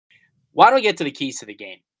Why don't we get to the keys to the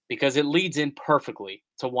game? Because it leads in perfectly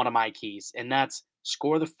to one of my keys, and that's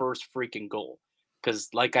score the first freaking goal. Because,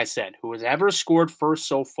 like I said, who has ever scored first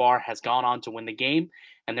so far has gone on to win the game,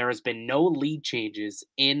 and there has been no lead changes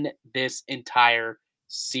in this entire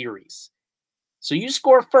series. So you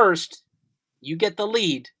score first, you get the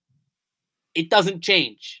lead, it doesn't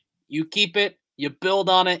change. You keep it, you build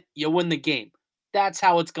on it, you win the game. That's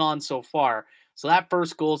how it's gone so far. So that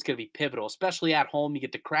first goal is going to be pivotal, especially at home. You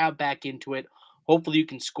get the crowd back into it. Hopefully, you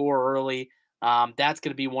can score early. That's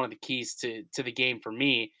going to be one of the keys to the game for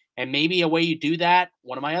me. And maybe a way you do that,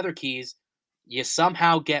 one of my other keys, you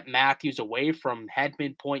somehow get Matthews away from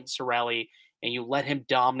Hedman, Point, and Sorelli, and you let him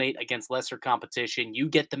dominate against lesser competition. You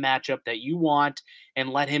get the matchup that you want and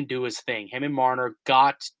let him do his thing. Him and Marner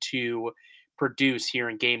got to produce here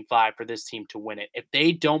in game 5 for this team to win it. If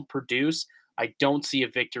they don't produce, I don't see a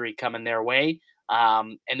victory coming their way.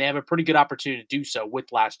 And they have a pretty good opportunity to do so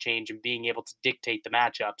with last change and being able to dictate the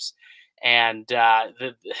matchups. And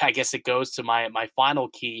I guess it goes to my final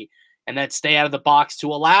key, and that's stay out of the box to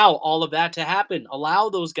allow all of that to happen. Allow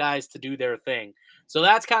those guys to do their thing. So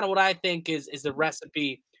that's kind of what I think is the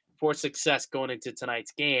recipe for success going into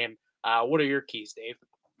tonight's game. What are your keys, Dave?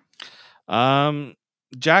 Um,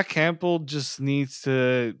 Jack Campbell just needs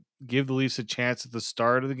to give the Leafs a chance at the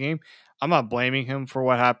start of the game. I'm not blaming him for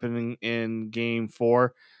what happened in game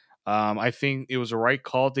 4. I think it was a right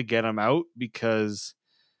call to get him out because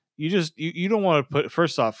you don't want to put,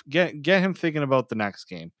 first off, get him thinking about the next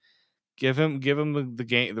game. Give him the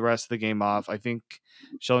game, the rest of the game off. I think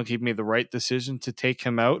Sheldon Keefe made the right decision to take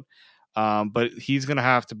him out. But he's gonna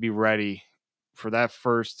have to be ready for that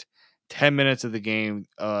first 10 minutes of the game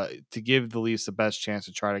to give the Leafs the best chance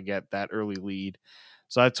to try to get that early lead.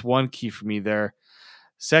 So that's one key for me there.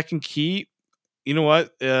 Second key, you know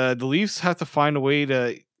what? The Leafs have to find a way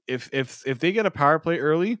to, if they get a power play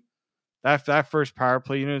early, that first power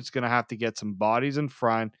play unit is going to have to get some bodies in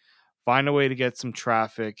front, find a way to get some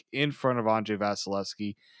traffic in front of Andrei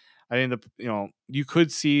Vasilevsky. I think you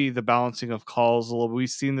could see the balancing of calls a little. We've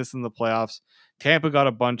seen this in the playoffs. Tampa got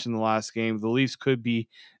a bunch in the last game. The Leafs could be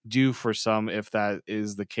due for some if that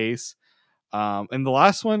is the case. And the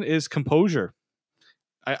last one is composure.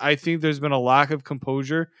 I think there's been a lack of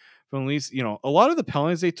composure from at least, a lot of the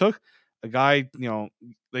penalties they took. A guy,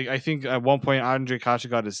 like I think at one point Andre Kasha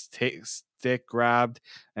got his stick grabbed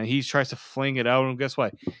and he tries to fling it out, and guess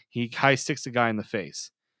what? He high sticks the guy in the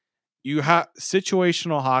face. You have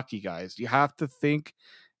situational hockey, guys. You have to think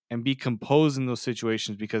and be composed in those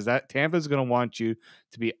situations because that Tampa is going to want you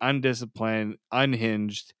to be undisciplined,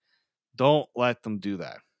 unhinged. Don't let them do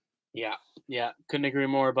that. Yeah, couldn't agree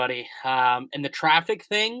more, buddy. And the traffic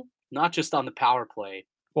thing, not just on the power play,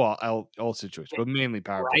 Well, all situations, but mainly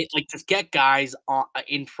power play. right? Like just get guys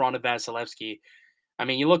in front of Vasilevsky. I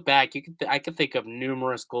mean, you look back, I could think of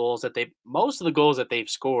numerous goals that most of the goals that they've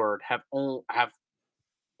scored have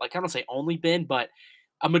like I don't say only been, but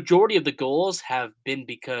a majority of the goals have been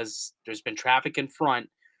because there's been traffic in front,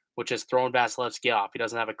 which has thrown Vasilevsky off. He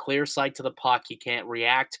doesn't have a clear sight to the puck. He can't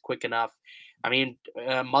react quick enough. I mean,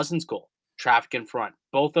 Muzzin's goal, traffic in front.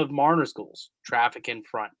 Both of Marner's goals, traffic in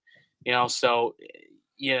front. So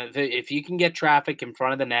if you can get traffic in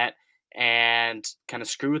front of the net and kind of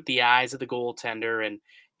screw with the eyes of the goaltender and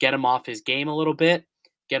get him off his game a little bit,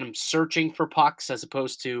 get him searching for pucks as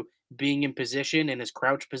opposed to being in position in his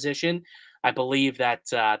crouch position, I believe that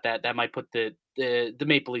that might put the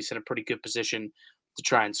Maple Leafs in a pretty good position to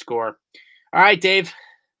try and score. All right, Dave.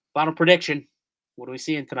 Final prediction. What are we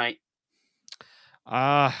seeing tonight?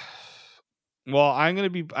 Well, I'm gonna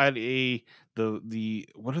be at the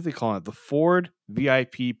what do they call it? The Ford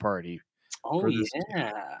VIP party. Oh For this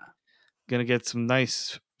yeah. gonna get some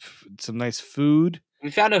nice food.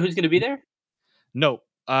 We found out who's going to be there. No,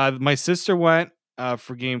 my sister went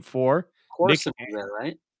for game 4. Corson was there,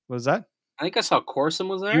 right? Was that? I think I saw Corson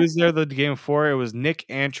was He there. was there the game 4. It was Nick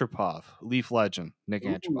Antropov, Leaf legend. Nick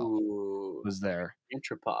Antropov Ooh, was there.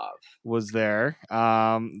 Antropov.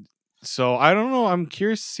 So I don't know. I'm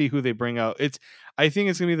curious to see who they bring out. I think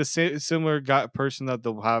it's gonna be the similar person that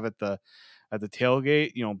they'll have at the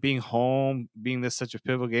tailgate. Being home, being this such a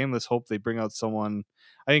pivotal game. Let's hope they bring out someone.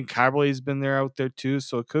 I think Caberlet's been there out there too,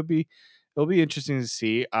 so it'll be interesting to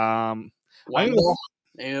see. Wendell.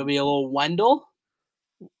 Maybe it'll be a little Wendell.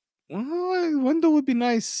 Wendell would be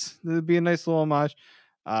nice. It'd be a nice little homage.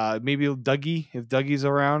 Maybe Dougie, if Dougie's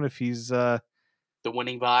around, if he's The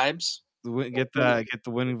winning vibes. get the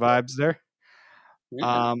winning vibes there.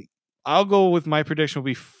 Yeah. I'll go with my prediction will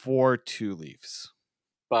be 4-2 Leafs.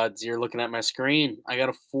 buds. You're looking at my screen. I got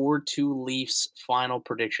a 4-2 Leafs final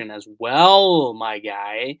prediction as well, my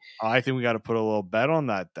guy. I think we got to put a little bet on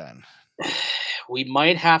that then. We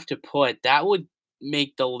might have to put that would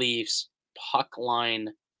make the Leafs puck line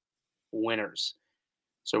winners.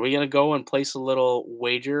 So we're gonna go and place a little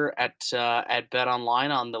wager at Bet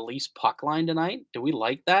Online on the Leafs puck line tonight. Do we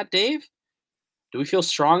like that, Dave? Do we feel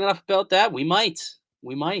strong enough about that? We might.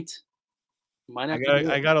 We might. We might have to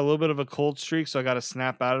do I it. got a little bit of a cold streak, so I got to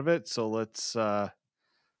snap out of it. So let's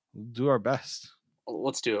do our best.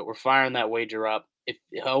 Let's do it. We're firing that wager up. If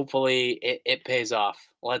hopefully it pays off.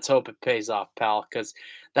 Let's hope it pays off, pal, because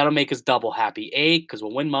that'll make us double happy. A, because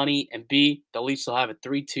we'll win money, and B, the Leafs will have a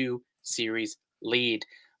 3-2 series lead.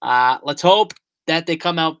 Let's hope that they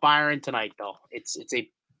come out firing tonight, though. It's a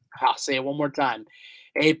I'll say it one more time,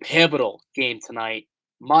 a pivotal game tonight.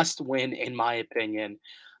 Must win, in my opinion.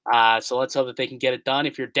 So let's hope that they can get it done.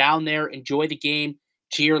 If you're down there, enjoy the game,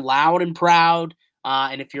 cheer loud and proud.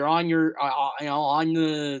 And if you're on your, on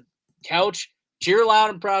the couch, cheer loud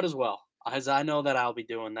and proud as well, as I know that I'll be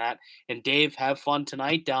doing that. And Dave, have fun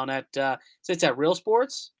tonight down at, so it's at Real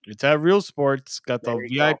Sports. It's at Real Sports. Got the There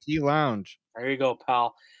you go. VIP lounge. There you go,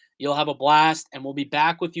 pal. You'll have a blast, and we'll be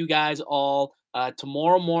back with you guys all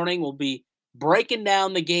tomorrow morning. We'll be breaking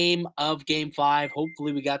down the game of Game 5.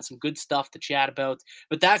 Hopefully, we got some good stuff to chat about.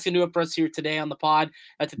 But that's going to do it for us here today on the pod.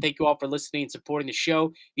 I'd like to thank you all for listening and supporting the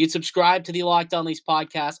show. You can subscribe to the Locked On Leafs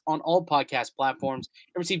podcast on all podcast platforms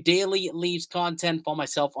and receive daily Leafs content. Follow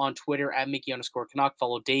myself on Twitter at Mickey_Canuck.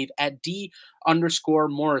 Follow Dave at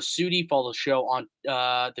D_Morassutti. Follow the show on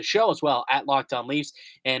the show as well at Locked On Leafs.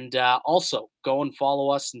 And also go and follow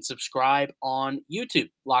us and subscribe on YouTube,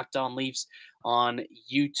 Locked On Leafs on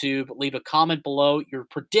YouTube. Leave a comment below your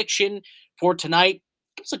prediction for tonight.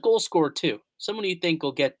 Give us a goal scorer too. Someone you think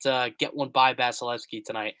will get one by Vasilevsky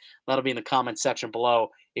tonight. That'll be in the comment section below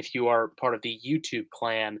if you are part of the YouTube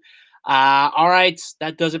clan. All right,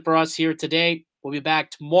 that does it for us here today. We'll be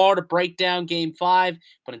back tomorrow to break down Game 5.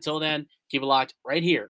 But until then, keep it locked right here